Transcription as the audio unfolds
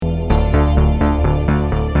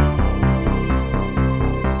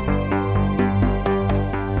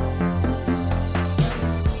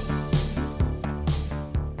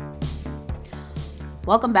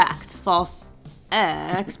Welcome back to False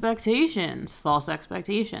Expectations,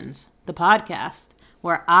 the podcast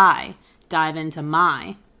where I dive into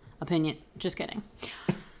my opinion. Just kidding.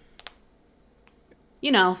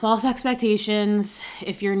 You know, False Expectations,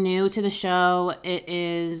 if you're new to the show, it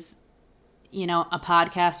is, a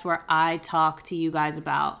podcast where I talk to you guys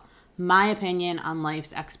about my opinion on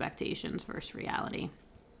life's expectations versus reality.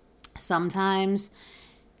 Sometimes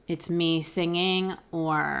it's me singing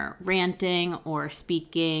or ranting or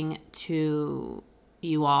speaking to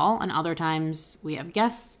you all, and other times we have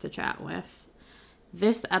guests to chat with.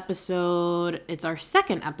 This episode, it's our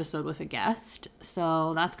second episode with a guest,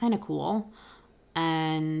 so that's kind of cool.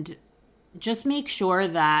 And just make sure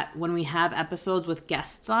that when we have episodes with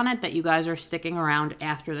guests on it, that you guys are sticking around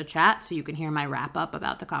after the chat so you can hear my wrap up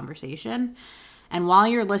about the conversation. And while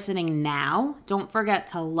you're listening now, don't forget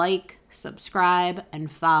to like, subscribe,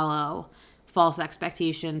 and follow False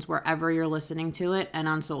Expectations wherever you're listening to it and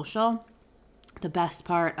on social. The best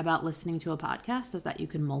part about listening to a podcast is that you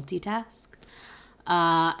can multitask.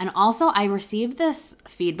 And also, I received this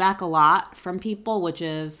feedback a lot from people, which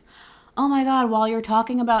is, oh my God, while you're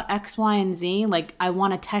talking about X, Y, and Z, I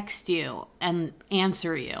want to text you and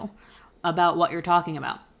answer you about what you're talking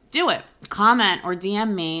about. Do it. Comment or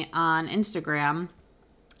DM me on Instagram.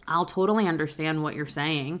 I'll totally understand what you're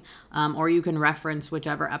saying. Or you can reference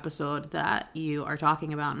whichever episode that you are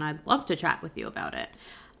talking about, and I'd love to chat with you about it.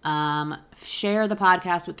 Share the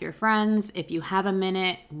podcast with your friends. If you have a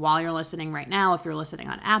minute while you're listening right now, if you're listening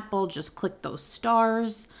on Apple, just click those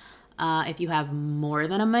stars. If you have more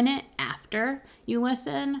than a minute after you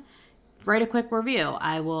listen, write a quick review.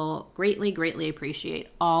 I will greatly, greatly appreciate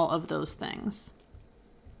all of those things.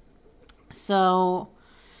 So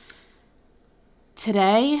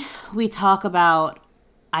today we talk about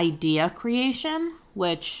idea creation,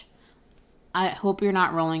 which I hope you're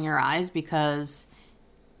not rolling your eyes because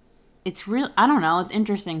it's real. I don't know. It's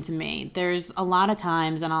interesting to me. There's a lot of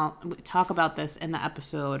times, and I'll talk about this in the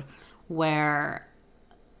episode, where,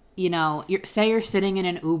 say you're sitting in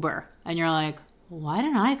an Uber and you're like, why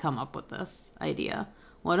didn't I come up with this idea?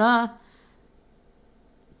 God,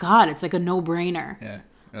 it's like a no-brainer. Yeah.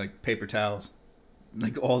 Like paper towels,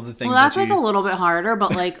 all the things. Well, that's a little bit harder,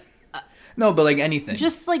 but no, but anything.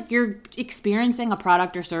 Just you're experiencing a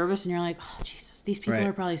product or service, and you're like, oh Jesus, these people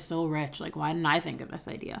are probably so rich. Why didn't I think of this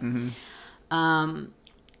idea? Mm-hmm.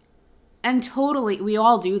 And totally, we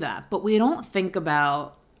all do that, but we don't think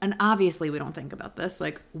about, and obviously we don't think about this,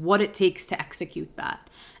 what it takes to execute that.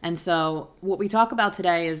 And so what we talk about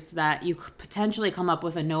today is that you could potentially come up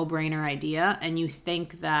with a no-brainer idea, and you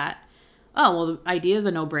think that, oh, well, the idea is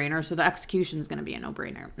a no-brainer, so the execution is going to be a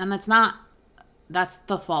no-brainer. And that's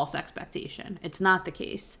the false expectation. It's not the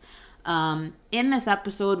case. In this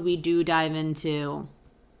episode, we do dive into,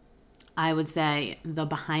 I would say, the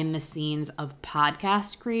behind the scenes of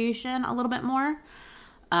podcast creation a little bit more.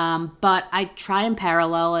 But I try and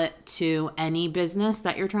parallel it to any business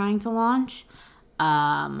that you're trying to launch.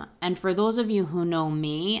 And for those of you who know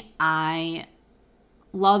me, I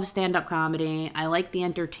love stand-up comedy. I like the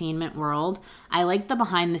entertainment world. I like the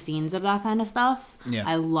behind the scenes of that kind of stuff. Yeah.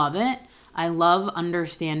 I love it. I love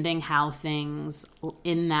understanding how things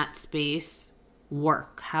in that space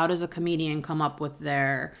work. How does a comedian come up with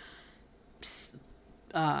their bits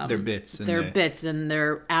and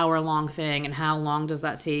their hour-long thing, and how long does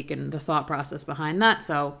that take, and the thought process behind that.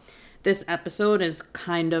 So this episode is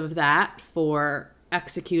kind of that for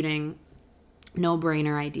executing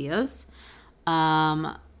no-brainer ideas.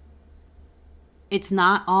 It's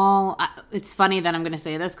not all, it's funny that I'm going to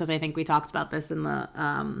say this because I think we talked about this in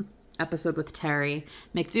the episode with Terry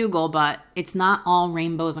McDougall, but it's not all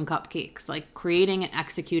rainbows and cupcakes. Creating and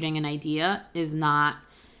executing an idea is not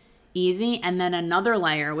easy. And then another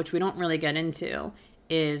layer, which we don't really get into,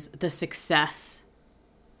 is the success.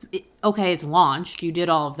 It's launched. You did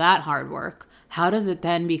all of that hard work. How does it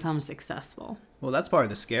then become successful? Well, that's part of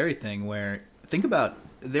the scary thing where, think about,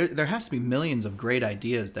 there has to be millions of great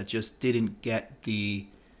ideas that just didn't get the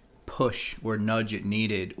push or nudge it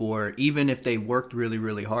needed, or even if they worked really,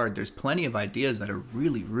 really hard, there's plenty of ideas that are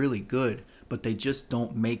really, really good, but they just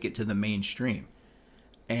don't make it to the mainstream.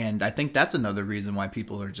 And I think that's another reason why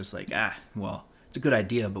people are just it's a good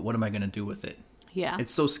idea, but what am I going to do with it? Yeah.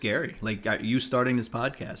 It's so scary. You starting this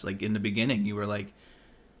podcast, in the beginning, you were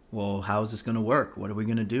well, how is this going to work? What are we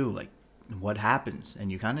going to do? What happens? And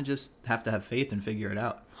you kind of just have to have faith and figure it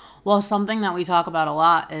out. Well, something that we talk about a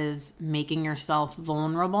lot is making yourself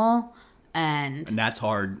vulnerable, and that's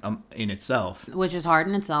hard in itself. Which is hard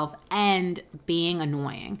in itself, and being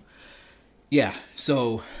annoying. Yeah,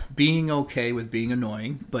 so being okay with being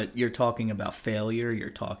annoying, but you're talking about failure, you're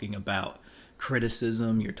talking about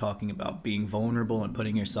criticism, you're talking about being vulnerable and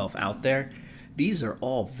putting yourself out there. These are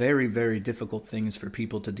all very, very difficult things for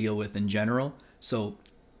people to deal with in general. So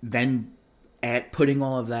then at putting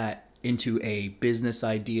all of that into a business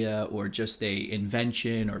idea or just a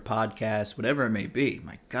invention or podcast, whatever it may be,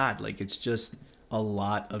 my God, like it's just a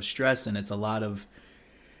lot of stress, and it's a lot of,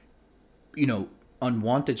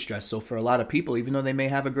 unwanted stress. So for a lot of people, even though they may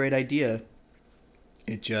have a great idea,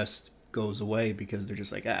 it just goes away because they're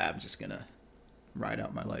just like, I'm just going to ride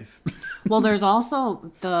out my life. Well, there's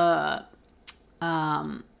also the,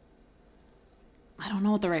 I don't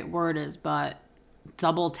know what the right word is, but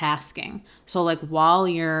double tasking. So like while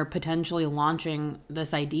you're potentially launching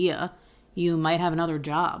this idea, you might have another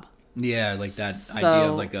job. Yeah, like that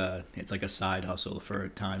idea of it's like a side hustle for a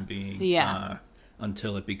time being. Yeah.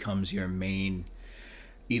 Until it becomes your main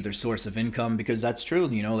either source of income, because that's true,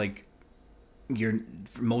 like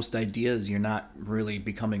for most ideas, you're not really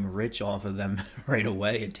becoming rich off of them right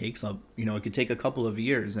away. It takes it could take a couple of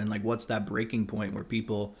years. And like, what's that breaking point where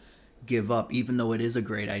people give up, even though it is a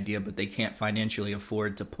great idea, but they can't financially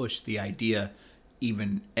afford to push the idea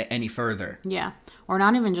even any further? Yeah. Or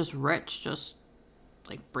not even just rich, just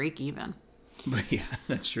like break even. But yeah,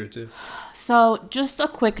 that's true too. So just a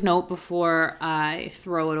quick note before I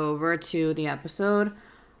throw it over to the episode.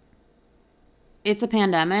 It's a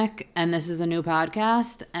pandemic and this is a new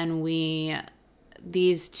podcast, and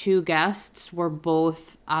these two guests were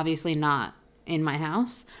both obviously not in my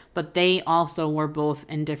house, but they also were both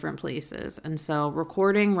in different places. And so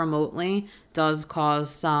recording remotely does cause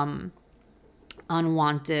some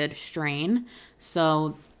unwanted strain.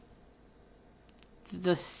 So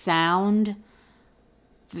the sound,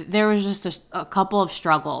 there was just a couple of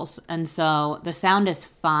struggles. And so the sound is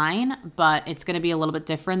fine, but it's going to be a little bit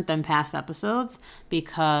different than past episodes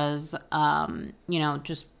because,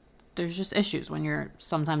 just there's just issues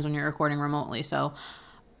sometimes when you're recording remotely. So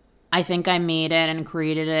I think I made it and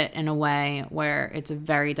created it in a way where it's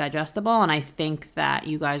very digestible. And I think that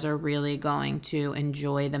you guys are really going to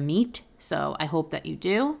enjoy the meat. So I hope that you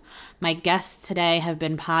do. My guests today have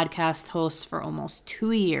been podcast hosts for almost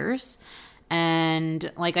 2 years.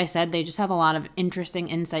 And like I said, they just have a lot of interesting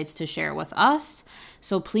insights to share with us.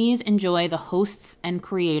 So please enjoy the hosts and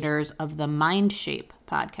creators of the Mindshape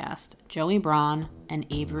podcast, Joey Braun and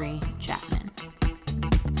Avery Chatman.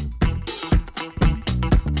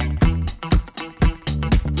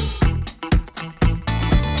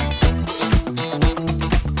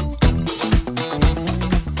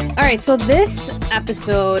 All right, so this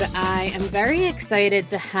episode, I am very excited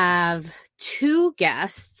to have two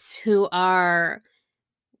guests who are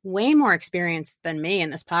way more experienced than me in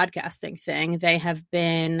this podcasting thing. They have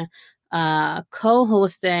been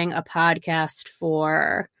co-hosting a podcast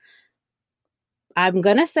for, I'm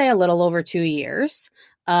going to say, a little over 2 years.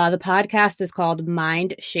 The podcast is called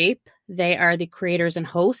Mindshape. They are the creators and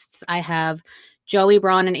hosts. I have Joey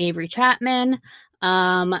Braun and Avery Chatman.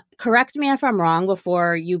 Correct me if I'm wrong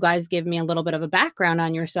before you guys give me a little bit of a background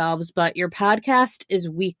on yourselves, but your podcast is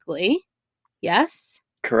weekly. Yes?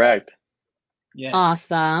 Correct. Yes.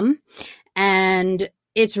 Awesome. And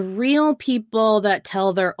it's real people that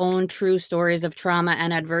tell their own true stories of trauma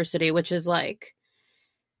and adversity, which is like,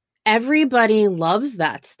 everybody loves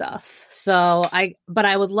that stuff. So I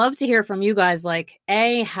would love to hear from you guys, like,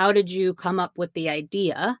 how did you come up with the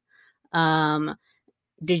idea?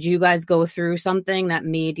 Did you guys go through something that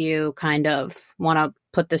made you kind of want to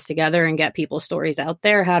put this together and get people's stories out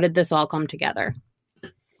there? How did this all come together?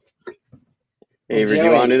 Avery, do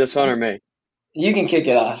you want to do this one or me? You can kick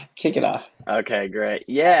it off. Kick it off. Okay, great.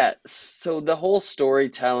 Yeah, so the whole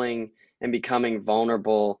storytelling and becoming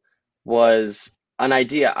vulnerable was an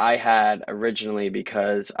idea I had originally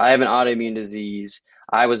because I have an autoimmune disease.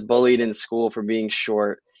 I was bullied in school for being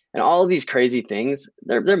short, and all of these crazy things.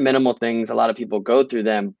 They're minimal things. A lot of people go through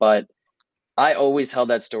them, but I always held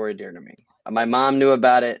that story dear to me. My mom knew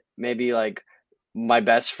about it, maybe like my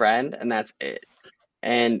best friend, and that's it.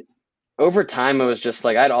 And over time, it was just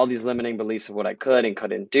like I had all these limiting beliefs of what I could and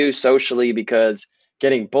couldn't do socially because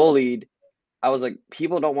getting bullied, I was like,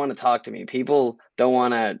 people don't want to talk to me. People don't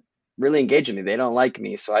want to really engage with me. They don't like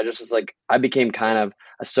me. So I just was like, I became kind of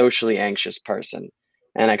a socially anxious person.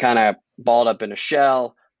 And I kind of balled up in a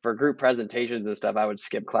shell. For group presentations and stuff, I would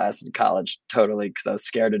skip class in college totally because I was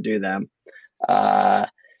scared to do them.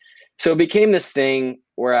 So it became this thing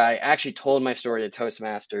where I actually told my story to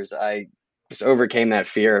Toastmasters. I just overcame that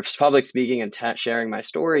fear of public speaking and sharing my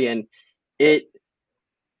story, and it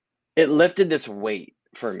lifted this weight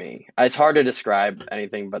for me. It's hard to describe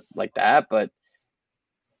anything but like that, but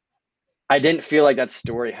I didn't feel like that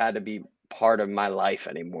story had to be part of my life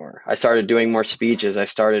anymore. I started doing more speeches. I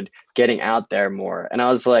started getting out there more. And I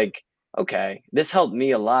was like, okay, this helped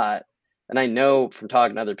me a lot. And I know from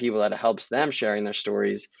talking to other people that it helps them sharing their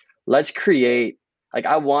stories. Let's create, like,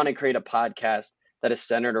 I want to create a podcast that is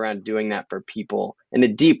centered around doing that for people in a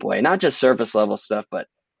deep way, not just surface level stuff, but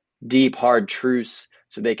deep, hard truths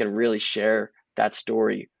so they can really share that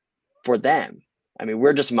story for them. I mean,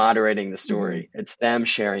 we're just moderating the story. It's them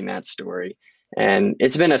sharing that story. And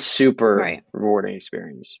it's been a super Right. rewarding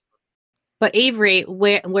experience. But Avery,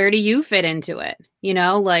 where do you fit into it? You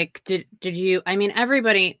know, like did you, I mean,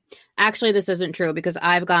 everybody, actually this isn't true because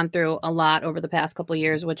I've gone through a lot over the past couple of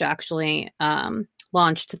years, which actually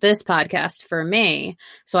launched this podcast for me.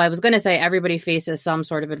 So I was going to say everybody faces some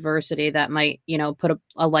sort of adversity that might, you know, put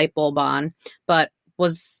a light bulb on, but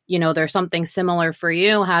was, you know, there's something similar for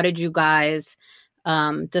you? How did you guys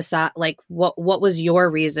decide, like what was your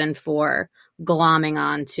reason for glomming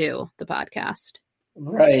on to the podcast?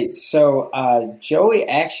 Right. So Joey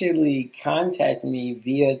actually contacted me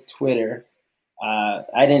via Twitter.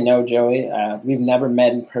 I didn't know Joey. We've never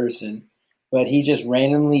met in person, but he just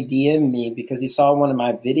randomly DM'd me because he saw one of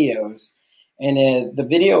my videos. And the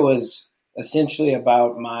video was essentially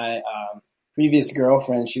about my previous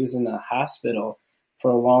girlfriend. She was in the hospital for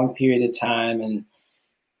a long period of time. And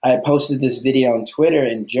I posted this video on Twitter,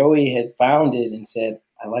 and Joey had found it and said,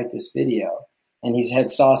 I like this video. And he had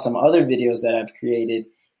saw some other videos that I've created,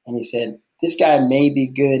 and he said, this guy may be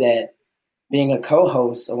good at being a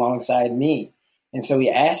co-host alongside me. And so he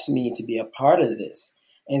asked me to be a part of this.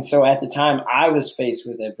 And so at the time, I was faced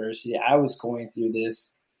with adversity. I was going through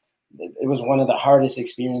this. It was one of the hardest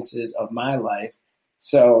experiences of my life.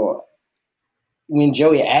 So when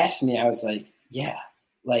Joey asked me, I was like, yeah,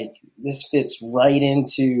 like this fits right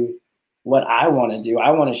into what I want to do.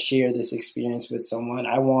 I want to share this experience with someone.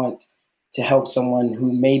 I want to help someone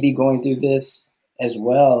who may be going through this as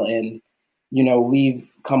well. And, you know, we've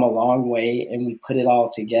come a long way and we put it all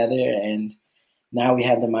together, and now we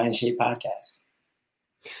have the Mindshape podcast.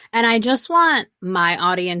 And I just want my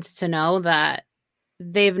audience to know that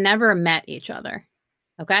they've never met each other.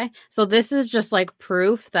 Okay. So this is just like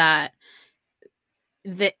proof that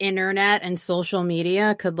the internet and social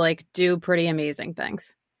media could like do pretty amazing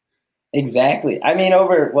things. Exactly. I mean,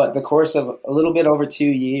 over the course of a little bit over 2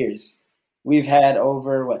 years, we've had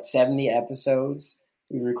over 70 episodes.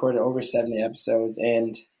 We've recorded over 70 episodes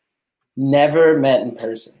and never met in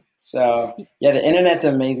person. So yeah, the internet's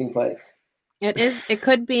an amazing place. It is. It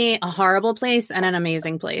could be a horrible place and an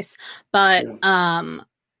amazing place, but I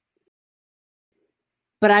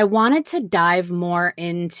wanted to dive more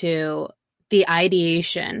into the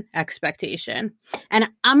ideation expectation. And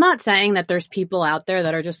I'm not saying that there's people out there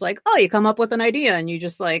that are just like, oh, you come up with an idea and you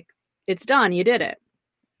just like, it's done, you did it.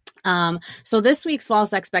 So this week's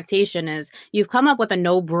false expectation is you've come up with a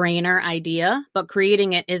no-brainer idea, but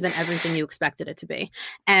creating it isn't everything you expected it to be.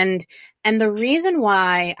 And the reason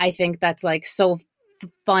why I think that's like so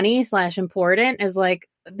funny / important is like,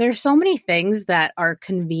 there's so many things that are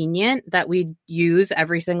convenient that we use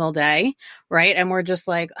every single day, right? And we're just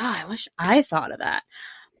like, oh, I wish I thought of that.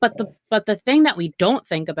 But the thing that we don't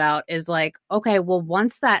think about is like, okay, well,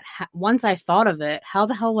 once I thought of it, how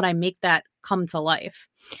the hell would I make that come to life?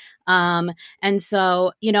 And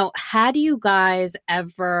so, you know, had you guys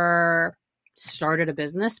ever started a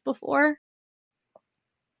business before?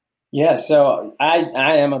 Yeah, so I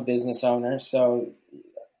am a business owner, so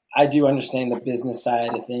I do understand the business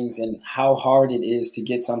side of things and how hard it is to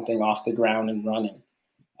get something off the ground and running.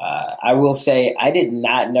 I will say I did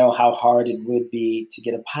not know how hard it would be to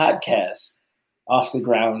get a podcast off the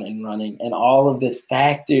ground and running, and all of the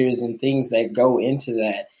factors and things that go into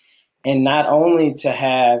that. And not only to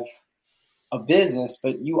have a business,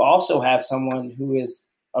 but you also have someone who is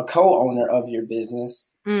a co-owner of your business,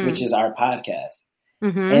 which is our podcast.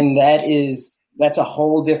 Mm-hmm. And that's a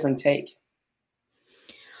whole different take.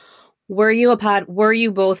 Were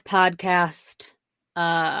you both podcast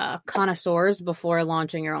connoisseurs before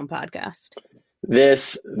launching your own podcast?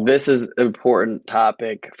 This is an important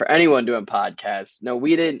topic for anyone doing podcasts. No,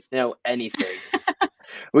 we didn't know anything.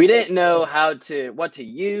 We didn't know what to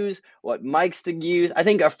use, what mics to use. I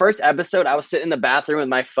think our first episode, I was sitting in the bathroom with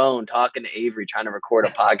my phone talking to Avery, trying to record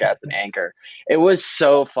a podcast in Anchor. It was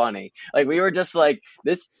so funny. Like we were just like,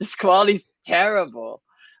 this quality's terrible.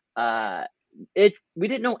 We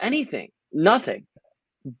didn't know anything, nothing.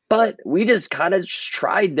 But we just kind of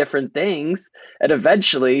tried different things, and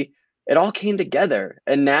eventually it all came together.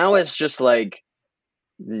 And now it's just like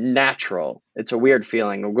natural. It's a weird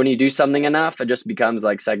feeling. When you do something enough, it just becomes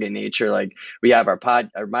like second nature. Like we have our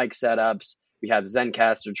mic setups, We have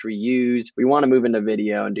Zencastr, which we use. We want to move into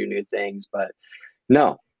video and do new things, but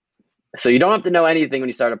no. So you don't have to know anything when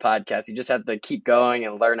you start a podcast. You just have to keep going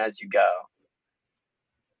and learn as you go.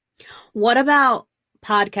 What about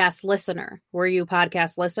podcast listener? Were you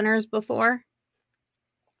podcast listeners before?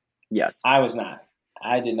 Yes. I was not.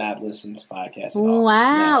 I did not listen to podcasts at all.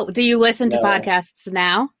 Wow. No. Do you listen to No. podcasts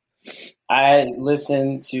now? I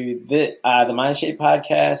listen to the Mindshape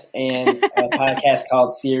podcast and a podcast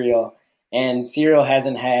called Serial. And Serial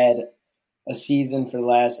hasn't had a season for the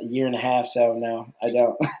last year and a half, so no, I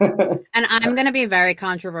don't. And I'm going to be very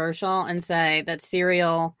controversial and say that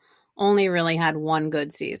Serial only really had one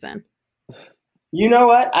good season. You know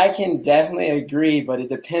what? I can definitely agree, but it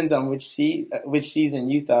depends on which season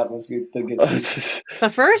you thought was the good season. The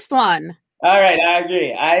first one. All right, I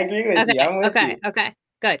agree. I agree with you. I'm with you. Okay.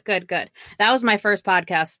 Good. That was my first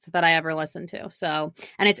podcast that I ever listened to. So,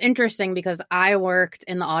 and it's interesting because I worked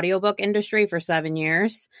in the audiobook industry for 7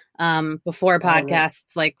 years before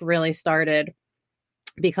podcasts like really started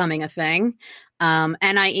becoming a thing. And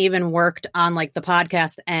I even worked on like the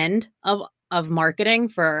podcast end of marketing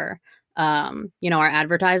for our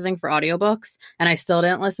advertising for audiobooks, and I still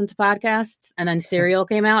didn't listen to podcasts. And then Serial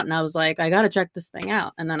came out and I was like, I got to check this thing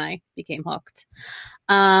out. And then I became hooked.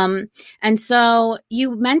 And so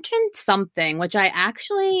you mentioned something which I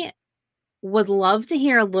actually would love to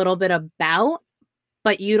hear a little bit about,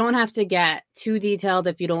 but you don't have to get too detailed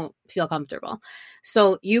if you don't feel comfortable.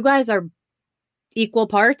 So you guys are equal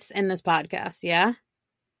parts in this podcast. Yeah.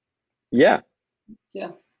 Yeah.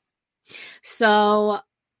 So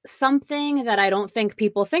something that I don't think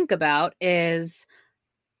people think about is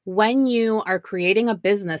when you are creating a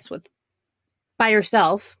business by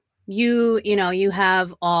yourself, you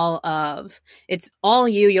have it's all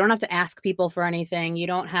you don't have to ask people for anything. You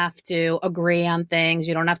don't have to agree on things.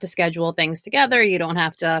 You don't have to schedule things together. You don't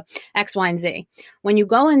have to X, Y, and Z. When you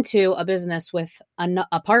go into a business with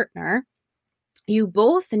a partner, you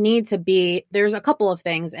both need to there's a couple of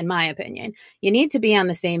things, in my opinion. You need to be on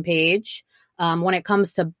the same page when it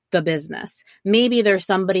comes to the business. Maybe there's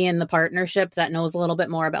somebody in the partnership that knows a little bit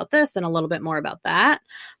more about this and a little bit more about that.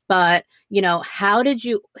 But, how did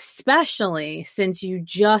you, especially since you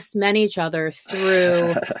just met each other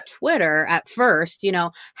through Twitter at first,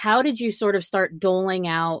 how did you sort of start doling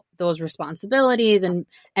out those responsibilities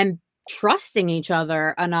and trusting each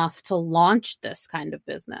other enough to launch this kind of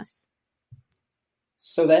business?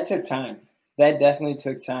 So that took time. That definitely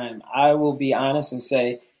took time. I will be honest and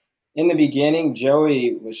say, in the beginning,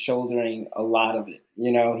 Joey was shouldering a lot of it.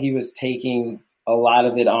 He was taking a lot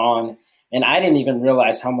of it on, and I didn't even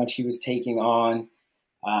realize how much he was taking on.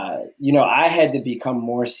 I had to become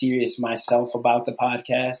more serious myself about the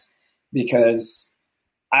podcast because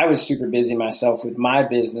I was super busy myself with my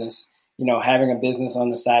business, having a business on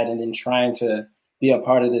the side and then trying to be a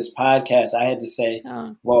part of this podcast. I had to say,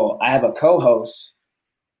 well, I have a co-host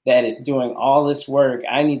that is doing all this work.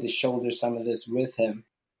 I need to shoulder some of this with him.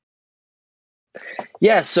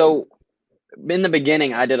 Yeah, so in the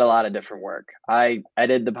beginning, I did a lot of different work. I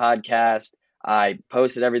edited the podcast. I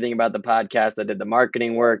posted everything about the podcast. I did the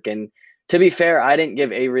marketing work. And to be fair, I didn't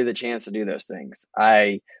give Avery the chance to do those things.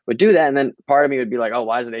 I would do that, and then part of me would be like, oh,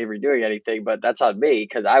 why isn't Avery doing anything? But that's on me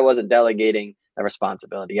because I wasn't delegating the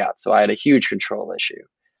responsibility out. So I had a huge control issue.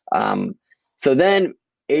 So then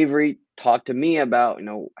Avery talked to me about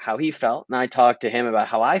how he felt, and I talked to him about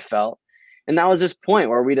how I felt. And that was this point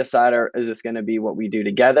where we decided, is this going to be what we do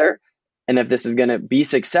together? And if this is going to be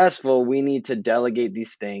successful, we need to delegate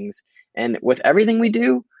these things. And with everything we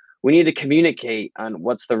do, we need to communicate on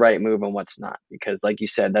what's the right move and what's not. Because like you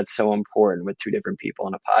said, that's so important with two different people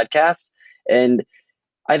in a podcast. And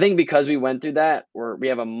I think because we went through that, we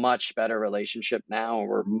have a much better relationship now. And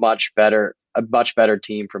we're a much better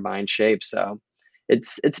team for Mindshape. So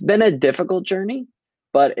it's been a difficult journey,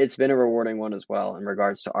 but it's been a rewarding one as well in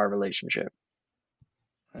regards to our relationship.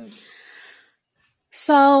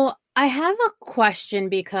 So I have a question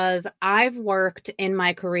because I've worked in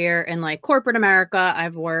my career in like corporate America.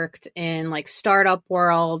 I've worked in like startup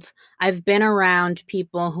world. I've been around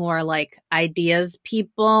people who are like ideas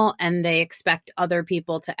people and they expect other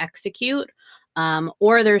people to execute.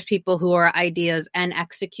 Or there's people who are ideas and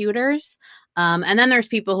executors. And then there's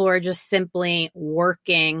people who are just simply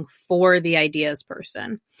working for the ideas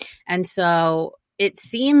person. And so it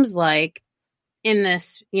seems like in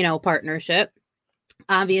this, partnership,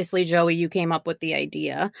 obviously, Joey, you came up with the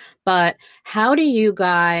idea, but how do you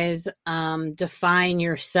guys define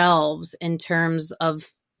yourselves in terms of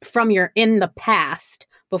in the past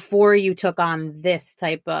before you took on this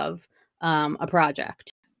type of a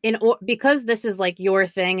project? Because this is like your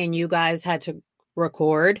thing and you guys had to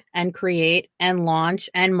record and create and launch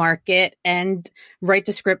and market and write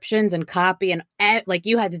descriptions and copy, and like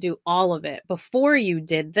you had to do all of it. Before you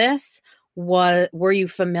did this, were you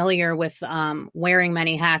familiar with wearing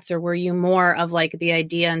many hats, or were you more of like the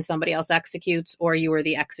idea and somebody else executes, or you were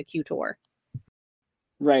the executor?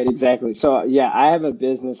 Right, exactly. So, yeah, I have a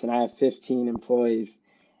business and I have 15 employees,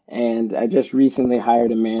 and I just recently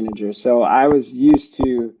hired a manager. So I was used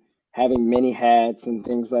to having many hats and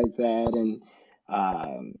things like that, and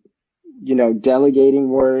um, delegating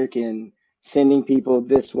work and sending people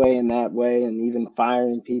this way and that way, and even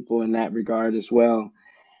firing people in that regard as well.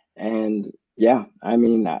 And yeah, I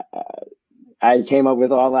mean, I came up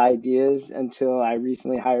with all the ideas until I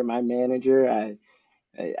recently hired my manager.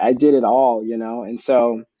 I did it all, and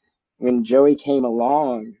so when Joey came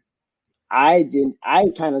along, I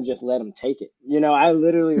kind of just let him take it. I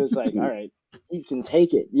literally was like, all right, he can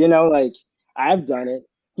take it. Like I've done it,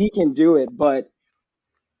 he can do it. But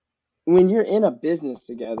when you're in a business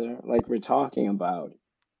together, like we're talking about,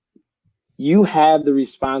 you have the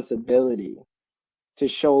responsibility to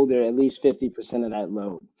shoulder at least 50% of that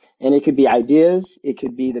load. And it could be ideas, it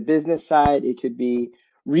could be the business side, it could be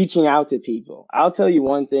reaching out to people. I'll tell you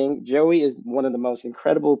one thing, Joey is one of the most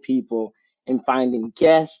incredible people in finding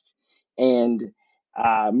guests and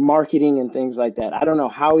marketing and things like that. I don't know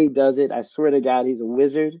how he does it. I swear to God, he's a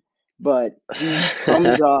wizard, but he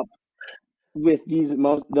comes up with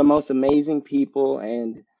the most amazing people,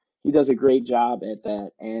 and he does a great job at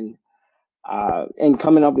that. And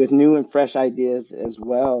coming up with new and fresh ideas as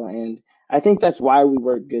well. And I think that's why we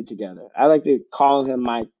work good together. I like to call him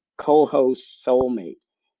my co-host soulmate,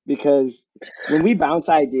 because when we bounce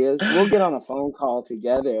ideas, we'll get on a phone call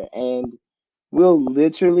together and we'll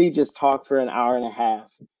literally just talk for an hour and a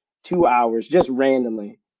half, 2 hours, just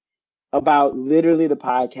randomly about literally the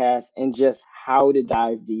podcast and just how to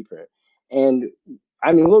dive deeper. And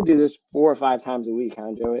I mean, we'll do this 4 or 5 times a week,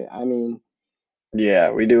 huh, Joey? I mean,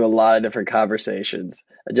 Yeah, we do a lot of different conversations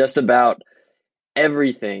just about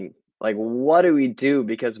everything. Like, what do we do?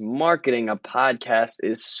 Because marketing a podcast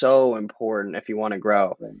is so important if you want to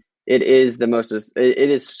grow. It is it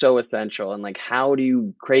is so essential. And like, how do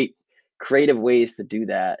you create creative ways to do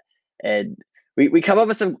that? And we come up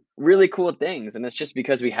with some really cool things. And it's just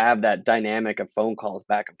because we have that dynamic of phone calls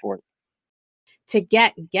back and forth. To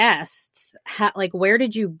get guests, like where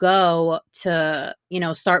did you go to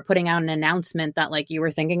start putting out an announcement that like you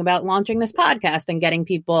were thinking about launching this podcast and getting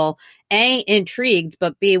people intrigued,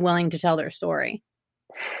 but B, willing to tell their story?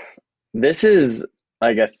 This is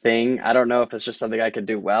like a thing. I don't know if it's just something I could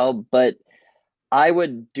do well, but I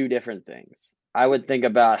would do different things. I would think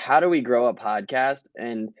about, how do we grow a podcast?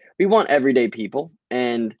 And we want everyday people.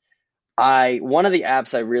 And one of the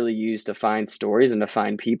apps I really used to find stories and to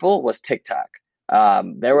find people was TikTok.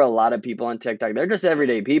 There were a lot of people on TikTok. They're just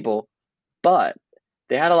everyday people, but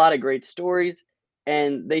they had a lot of great stories,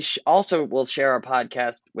 and they also will share our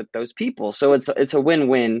podcast with those people. So it's a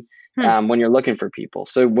win-win when you're looking for people.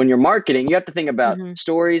 So when you're marketing, you have to think about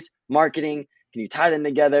stories, marketing. Can you tie them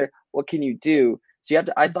together? What can you do? So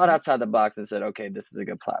I thought outside the box and said, okay, this is a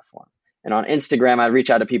good platform. And on Instagram, I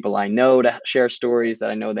reach out to people I know to share stories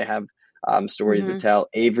that I know they have stories to tell.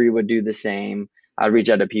 Avery would do the same. I'd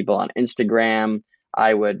reach out to people on Instagram.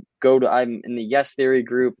 I'm in the Yes Theory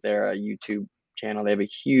group. They're a YouTube channel. They have a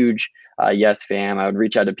huge Yes fam. I would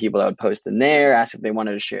reach out to people that would post in there, ask if they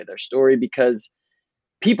wanted to share their story, because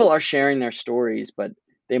people are sharing their stories, but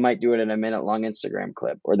they might do it in a minute-long Instagram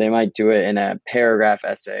clip, or they might do it in a paragraph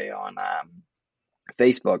essay on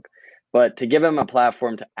Facebook. But to give them a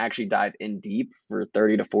platform to actually dive in deep for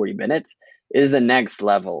 30 to 40 minutes is the next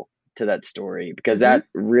level to that story, because that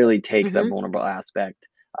really takes that vulnerable aspect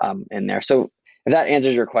in there. So if that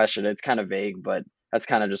answers your question, it's kind of vague, but that's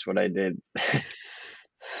kind of just what I did.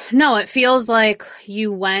 No, it feels like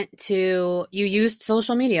you used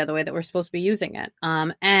social media the way that we're supposed to be using it.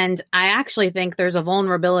 And I actually think there's a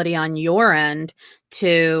vulnerability on your end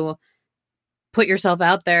to put yourself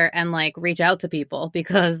out there and like reach out to people,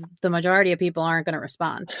 because the majority of people aren't going to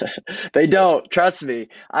respond. They don't, trust me.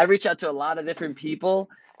 I reach out to a lot of different people,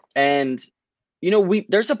 and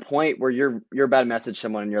there's a point where you're about to message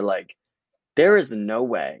someone and you're like, there is no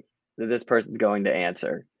way that this person's going to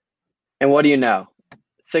answer. And what do you know?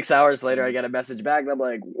 6 hours later, I get a message back and I'm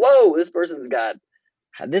like, whoa, this person's got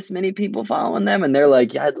this many people following them. And they're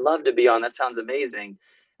like, yeah, I'd love to be on. That sounds amazing.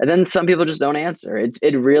 And then some people just don't answer.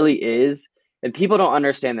 It really is. And people don't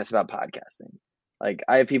understand this about podcasting. Like,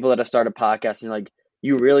 I have people that have started podcasting, like,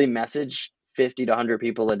 you really message 50 to 100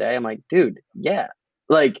 people a day? I'm like, dude, yeah.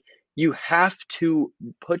 Like, you have to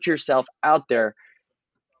put yourself out there.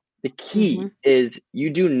 The key is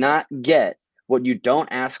you do not get what you don't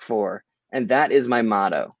ask for. And that is my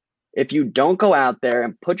motto. If you don't go out there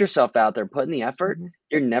and put yourself out there, put in the effort,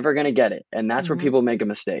 you're never going to get it. And that's where people make a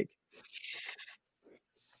mistake.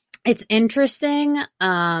 It's interesting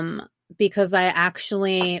because I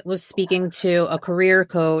actually was speaking to a career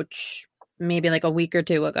coach maybe like a week or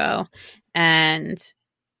two ago, and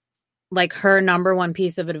like her number one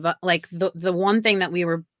piece of advice, like the one thing that we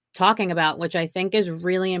were talking about, which I think is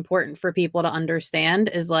really important for people to understand,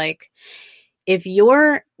 is like, if you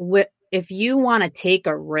want to take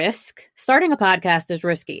a risk, starting a podcast is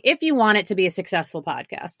risky. If you want it to be a successful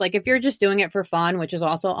podcast, like if you're just doing it for fun, which is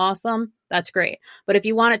also awesome, that's great. But if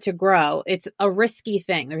you want it to grow, it's a risky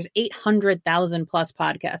thing. There's 800,000 plus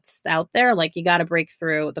podcasts out there. Like, you got to break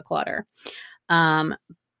through the clutter.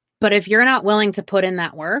 But if you're not willing to put in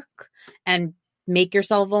that work and make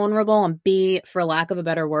yourself vulnerable and be, for lack of a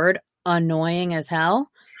better word, annoying as hell,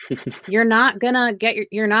 you're not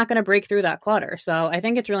gonna break through that clutter. So I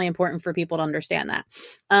think it's really important for people to understand that.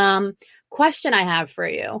 Question I have for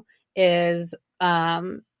you is,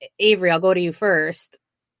 Avery, I'll go to you first.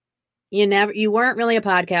 You weren't really a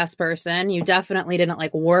podcast person. You definitely didn't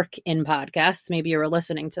like work in podcasts. Maybe you were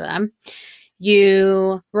listening to them.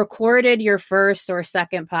 You recorded your first or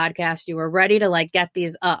second podcast. You were ready to like get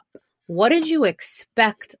these up. What did you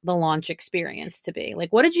expect the launch experience to be?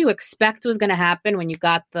 Like, what did you expect was going to happen when you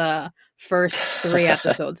got the first 3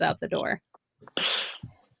 episodes out the door?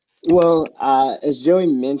 Well, as Joey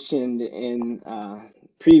mentioned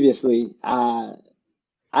previously, I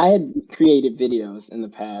had created videos in the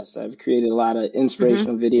past. I've created a lot of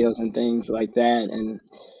inspirational videos and things like that. And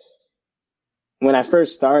when I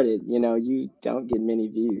first started, you don't get many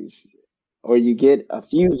views, or you get a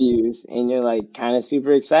few views and you're like kind of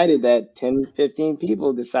super excited that 10, 15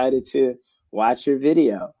 people decided to watch your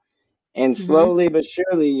video. And slowly but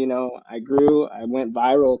surely, I grew, I went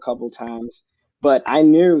viral a couple times, but I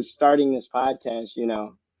knew starting this podcast, you're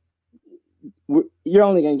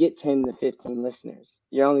only going to get 10 to 15 listeners.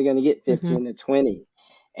 You're only going to get 15 to 20.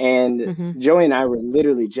 And Joey and I were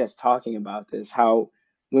literally just talking about this, how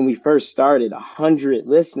when we first started, 100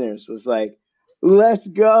 listeners was like, let's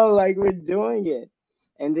go, like we're doing it.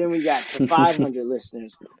 And then we got to 500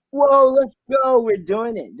 listeners. Whoa, let's go, we're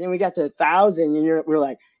doing it. Then we got to 1,000 and we're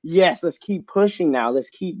like, yes, let's keep pushing now. Let's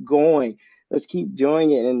keep going. Let's keep doing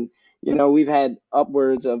it. And, we've had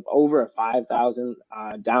upwards of over 5,000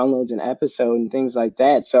 downloads an episode and things like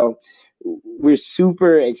that. So we're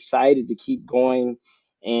super excited to keep going.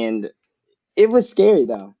 And it was scary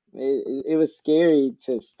though. It was scary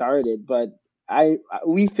to start it, but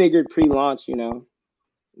we figured pre-launch,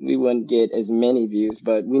 we wouldn't get as many views,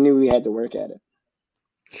 but we knew we had to work at it.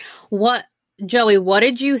 Joey, what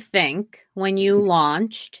did you think when you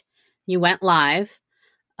launched, you went live?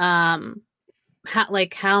 What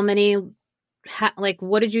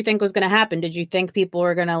did you think was going to happen? Did you think people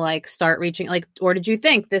were going to like start reaching, like, or did you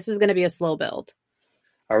think this is going to be a slow build?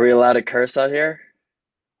 Are we allowed to curse out here?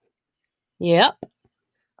 Yep.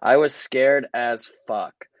 I was scared as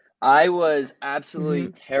fuck. I was absolutely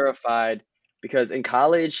terrified because in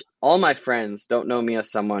college, all my friends don't know me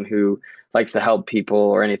as someone who likes to help people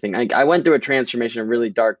or anything. I went through a transformation, a really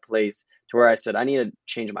dark place to where I said, I need to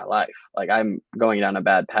change my life. Like, I'm going down a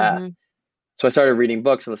bad path. So I started reading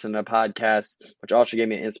books and listening to podcasts, which also gave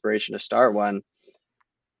me an inspiration to start one.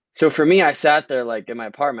 So for me, I sat there like in my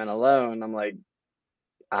apartment alone. I'm like,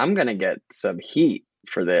 I'm going to get some heat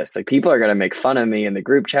for this. Like, people are going to make fun of me in the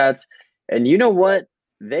group chats. And you know what?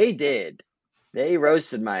 They did. They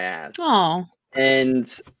roasted my ass. Oh. And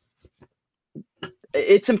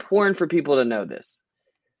it's important for people to know this.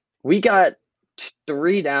 We got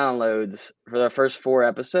 3 downloads for the first 4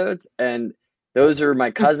 episodes, and those are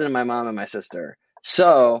my cousin, my mom, and my sister.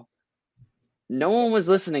 So no one was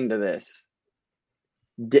listening to this.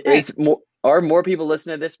 Are more people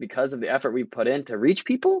listening to this because of the effort we put in to reach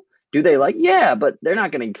people? Do they like? Yeah, but they're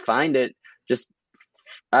not going to find it just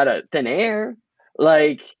out of thin air.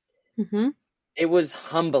 Like, it was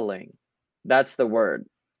humbling. That's the word.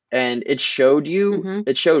 And it showed you,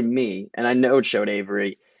 it showed me, and I know it showed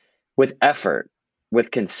Avery, with effort,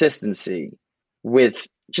 with consistency, with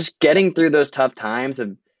just getting through those tough times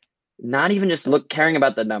of not even just caring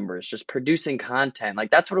about the numbers, just producing content.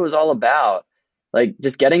 Like, that's what it was all about. Like,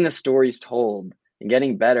 just getting the stories told and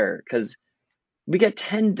getting better, because we get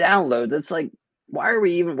 10 downloads. It's like, why are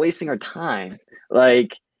we even wasting our time?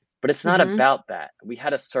 Like, but it's not about that. We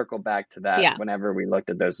had to circle back to that whenever we looked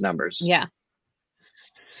at those numbers. Yeah.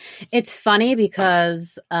 It's funny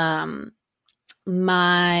because my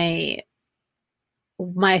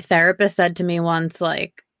therapist said to me once,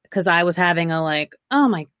 like, because I was having a like, oh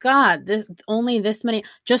my God, only this many.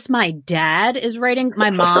 Just my dad is writing, my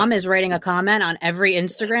mom is writing a comment on every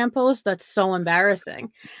Instagram post. That's so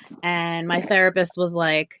embarrassing. And my therapist was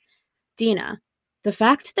like, Dina, the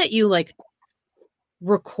fact that you like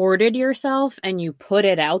recorded yourself and you put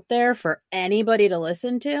it out there for anybody to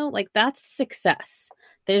listen to, like that's success.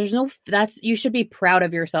 You should be proud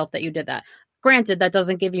of yourself that you did that. Granted, that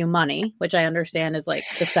doesn't give you money, which I understand is like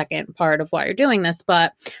the second part of why you're doing this,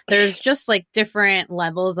 but there's just like different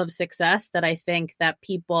levels of success that I think that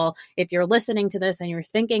people, if you're listening to this and you're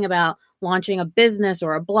thinking about launching a business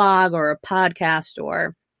or a blog or a podcast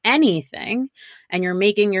or anything, and you're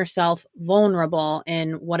making yourself vulnerable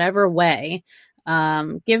in whatever way,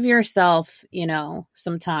 give yourself,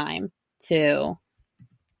 some time to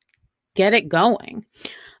get it going.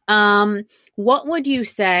 What would you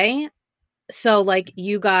say? So like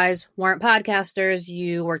you guys weren't podcasters,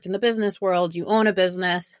 you worked in the business world, you own a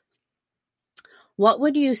business. What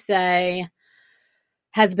would you say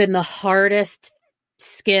has been the hardest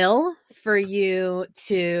skill for you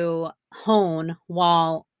to hone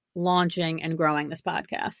while launching and growing this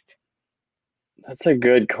podcast? That's a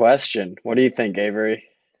good question. What do you think, Avery?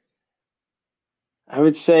 I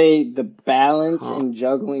would say the balance and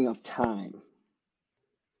juggling of time.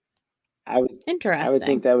 I would think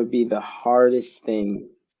that would be the hardest thing.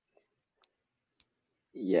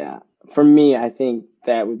 Yeah. For me, I think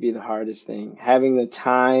that would be the hardest thing. Having the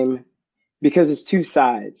time, because it's two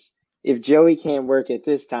sides. If Joey can't work at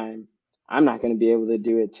this time, I'm not going to be able to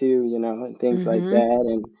do it too, and things like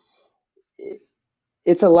that. And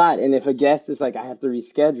it's a lot. And if a guest is like, I have to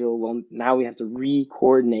reschedule, well, now we have to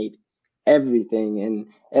re-coordinate everything. And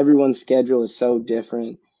everyone's schedule is so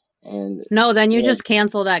different. And no, then you just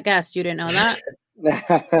cancel that guest. You didn't know that?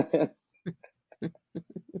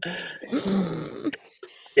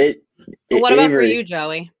 What about for you,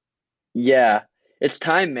 Joey? Yeah, it's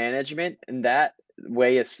time management, and that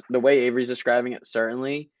way is the way Avery's describing it,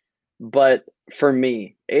 certainly. But for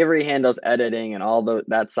me, Avery handles editing and all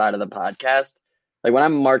that side of the podcast. Like when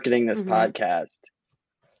I'm marketing this podcast,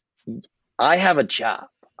 I have a job.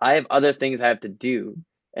 I have other things I have to do.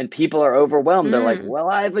 And people are overwhelmed. They're like, well,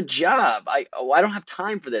 I have a job. I don't have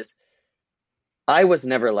time for this. I was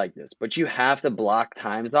never like this, but you have to block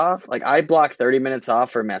times off. Like I block 30 minutes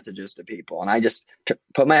off for messages to people, and I just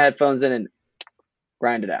put my headphones in and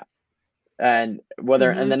grind it out. And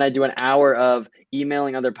and then I do an hour of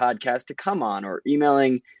emailing other podcasts to come on, or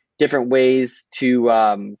emailing different ways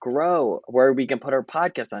to grow where we can put our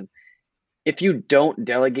podcast on. If you don't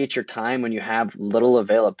delegate your time when you have little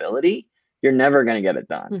availability, you're never going to get it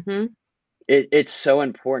done. It's so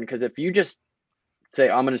important, because if you just say,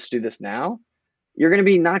 I'm going to do this now, you're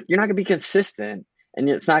not going to be consistent, and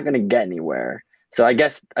it's not going to get anywhere. So I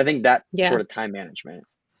think that sort of time management.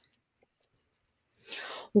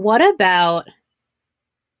 What about,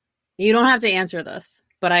 you don't have to answer this,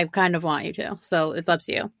 but I kind of want you to, so it's up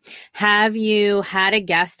to you. Have you had a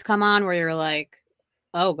guest come on where you're like,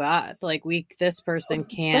 oh God, like this person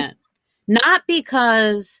can't, not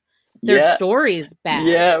because their story's bad.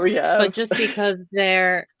 Yeah, we have. But just because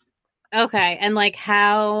they're, okay. And like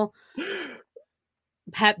how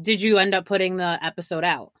did you end up putting the episode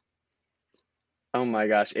out? Oh my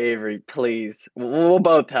gosh, Avery, please. We'll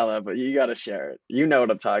both tell it, but you got to share it. You know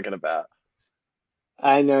what I'm talking about.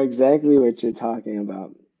 I know exactly what you're talking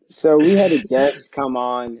about. So we had a guest come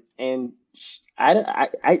on, and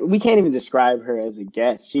we can't even describe her as a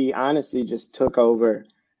guest. She honestly just took over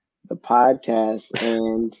the podcast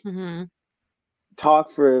and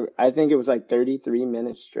talked for, I think it was like 33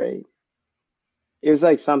 minutes straight. It was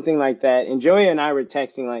like something like that. And Joey and I were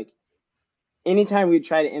texting, like, anytime we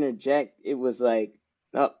try to interject, it was like,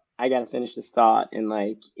 oh, I got to finish this thought. And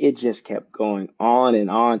like, it just kept going on. And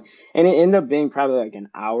it ended up being probably like an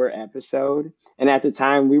hour episode. And at the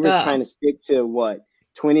time we were trying to stick to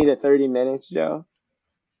 20 to 30 minutes, Joe.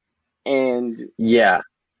 And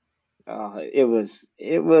it was,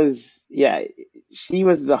 she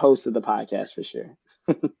was the host of the podcast for sure.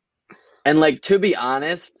 And like, to be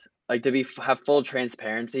honest, like have full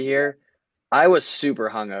transparency here, I was super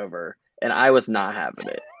hungover and I was not having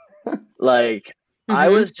it. Like, I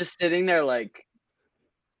was just sitting there like,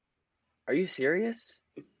 are you serious?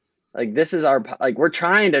 Like, this is we're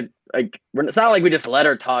trying to, it's not like we just let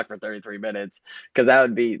her talk for 33 minutes, because that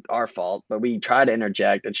would be our fault, but we tried to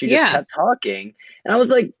interject and she just kept talking. And I was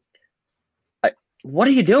like, what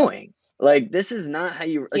are you doing? Like, this is not how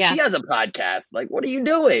you, she has a podcast. Like, what are you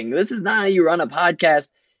doing? This is not how you run a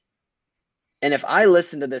podcast. And if I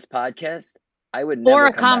listened to this podcast, I would never. Or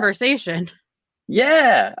a conversation. Back.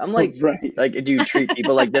 Yeah. I'm like, right. Like, do you treat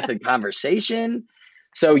people like this in conversation?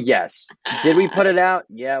 So yes, did we put it out?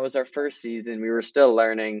 Yeah, it was our first season. We were still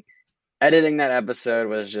learning. Editing that episode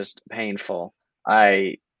was just painful.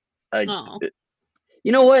 I Oh.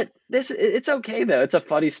 you know what? It's okay though. It's a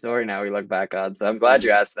funny story now we look back on. So I'm glad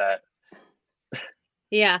you asked that.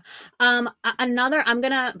 Yeah. Another,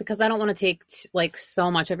 because I don't want to take like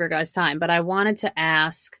so much of your guys' time, but I wanted to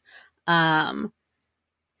ask,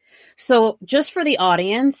 so just for the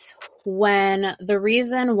audience, when the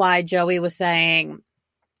reason why Joey was saying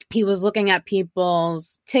he was looking at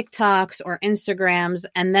people's TikToks or Instagrams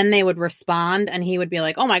and then they would respond and he would be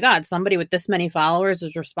like, oh my God, somebody with this many followers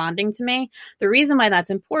is responding to me. The reason why that's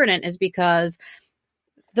important is because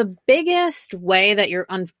the biggest way that you're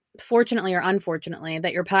fortunately or unfortunately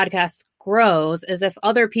that your podcast grows is if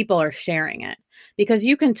other people are sharing it, because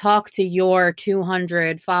you can talk to your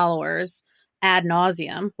 200 followers ad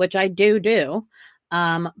nauseum, which I do.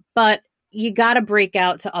 But you got to break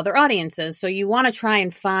out to other audiences. So you want to try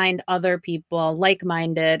and find other people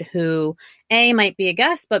like-minded who A, might be a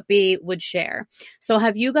guest, but B, would share. So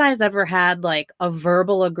have you guys ever had like a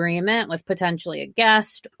verbal agreement with potentially a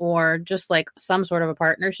guest or just like some sort of a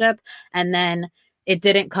partnership, and then it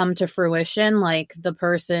didn't come to fruition? Like the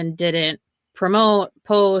person didn't promote,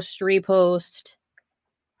 post, repost?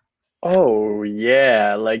 Oh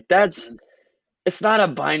yeah, like it's not a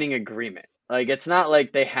binding agreement. Like it's not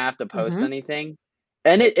like they have to post anything.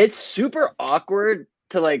 And it's super awkward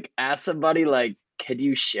to like ask somebody like, could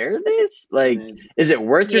you share this? Like, is it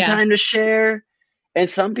worth your Yeah. time to share? And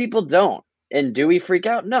some people don't. And do we freak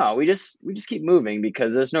out? No, we just keep moving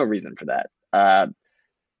because there's no reason for that.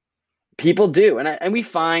 People do. And we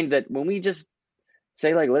find that when we just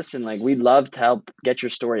say like, listen, like we'd love to help get your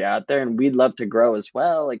story out there and we'd love to grow as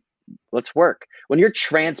well. Like, let's work. When you're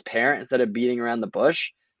transparent instead of beating around the bush,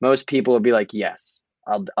 most people will be like, yes,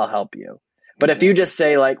 I'll help you. But if you just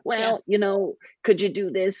say like, well, you know, could you do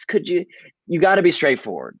this? You got to be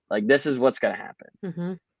straightforward. Like this is what's going to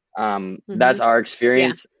happen. That's our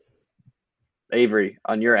experience. Yeah. Avery,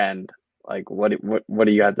 on your end, like what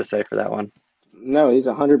do you have to say for that one? No, he's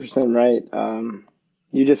 100% right.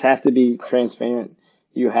 You just have to be transparent.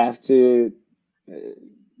 You have to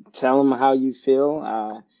tell them how you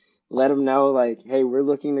feel. Let them know, like, hey, we're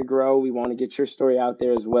looking to grow. We want to get your story out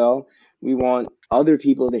there as well. We want other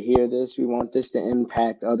people to hear this. We want this to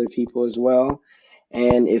impact other people as well.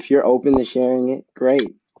 And if you're open to sharing it,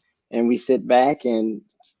 great. And we sit back and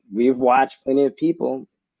we've watched plenty of people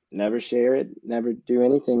never share it, never do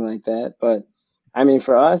anything like that. But I mean,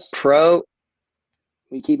 for us,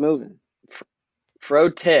 we keep moving. Pro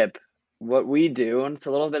tip, what we do, and it's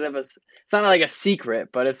a little bit of it's not like a secret,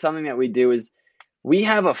 but it's something that we do, is we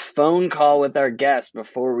have a phone call with our guests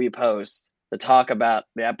before we post to talk about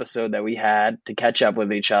the episode that we had, to catch up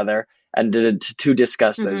with each other and to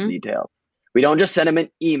discuss those details. We don't just send them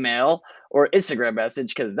an email or Instagram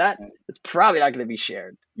message because that is probably not going to be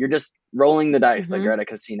shared. You're just rolling the dice like you're at a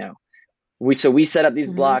casino. We set up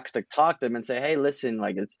these blocks to talk to them and say, hey, listen,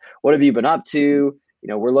 like what have you been up to? You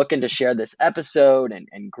know, we're looking to share this episode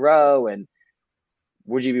and grow, and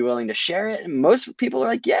would you be willing to share it? And most people are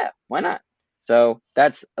like, yeah, why not? So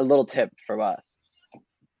that's a little tip from us.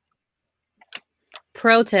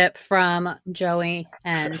 Pro tip from Joey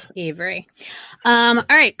and Avery. All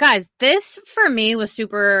right, guys, this for me was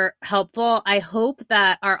super helpful. I hope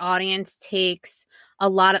that our audience takes a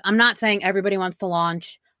lot of, I'm not saying everybody wants to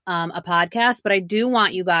launch a podcast, but I do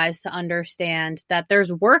want you guys to understand that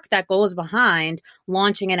there's work that goes behind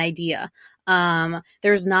launching an idea.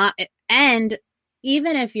 There's not, and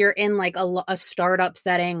even if you're in like a startup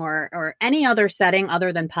setting or any other setting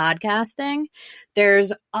other than podcasting,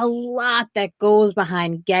 there's a lot that goes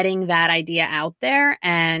behind getting that idea out there.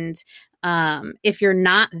 And if you're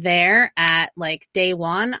not there at like day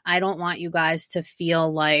one, I don't want you guys to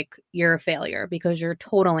feel like you're a failure, because you're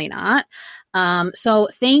totally not. So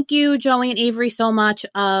thank you, Joey and Avery, so much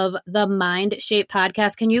of the Mindshape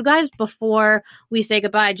podcast. Can you guys, before we say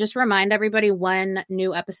goodbye, just remind everybody when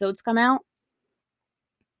new episodes come out?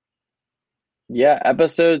 Yeah,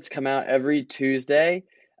 episodes come out every Tuesday.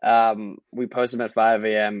 We post them at 5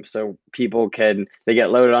 a.m. so people they get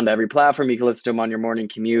loaded onto every platform. You can listen to them on your morning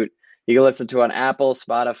commute. You can listen to on Apple,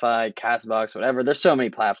 Spotify, Castbox, whatever. There's so many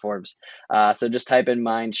platforms. So just type in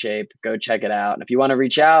Mindshape, go check it out. And if you want to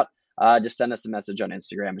reach out, just send us a message on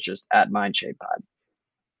Instagram. It's just at MindShapePod.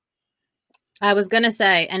 I was going to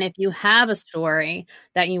say, and if you have a story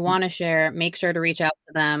that you want to share, make sure to reach out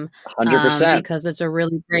to them. 100%. Because it's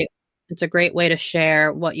a great way to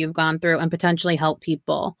share what you've gone through and potentially help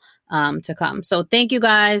people to come. So thank you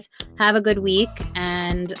guys. Have a good week.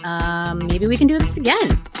 And maybe we can do this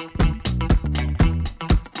again.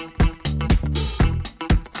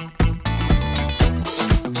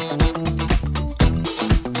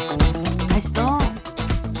 I still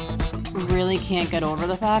really can't get over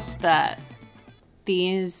the fact that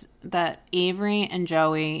Avery and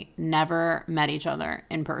Joey never met each other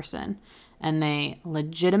in person, and they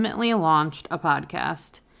legitimately launched a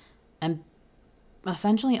podcast and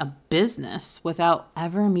essentially a business without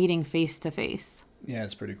ever meeting face to face. Yeah,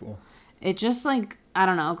 it's pretty cool. It just, like, I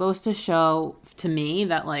don't know, it goes to show to me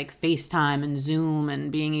that, like, FaceTime and Zoom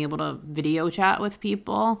and being able to video chat with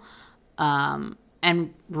people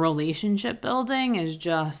and relationship building has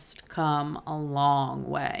just come a long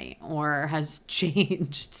way, or has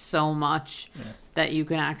changed so much that you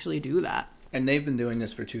can actually do that. And they've been doing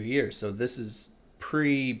this for 2 years, so this is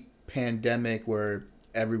pre-pandemic where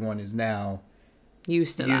everyone is now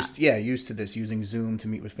used to this, using Zoom to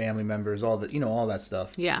meet with family members, all that, all that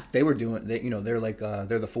stuff. Yeah. They were doing, they're like,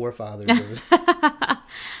 they're the forefathers of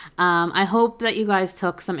I hope that you guys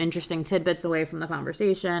took some interesting tidbits away from the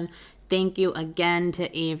conversation. Thank you again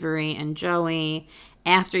to Avery and Joey.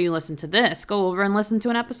 After you listen to this, go over and listen to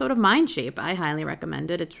an episode of Mindshape. I highly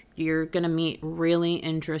recommend it. You're going to meet really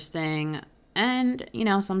interesting and,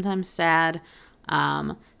 sometimes sad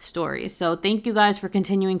stories. So thank you guys for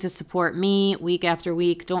continuing to support me week after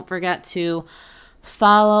week. Don't forget to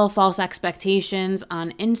follow False Expectations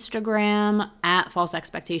on Instagram at False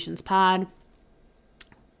Expectations Pod.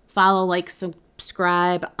 Follow, like,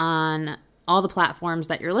 subscribe on all the platforms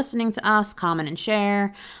that you're listening to us. Comment and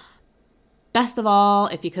share. Best of all,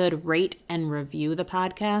 if you could rate and review the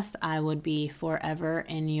podcast, I would be forever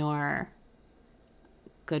in your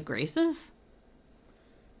good graces.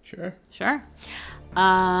 Sure.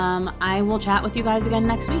 I will chat with you guys again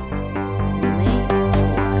next week.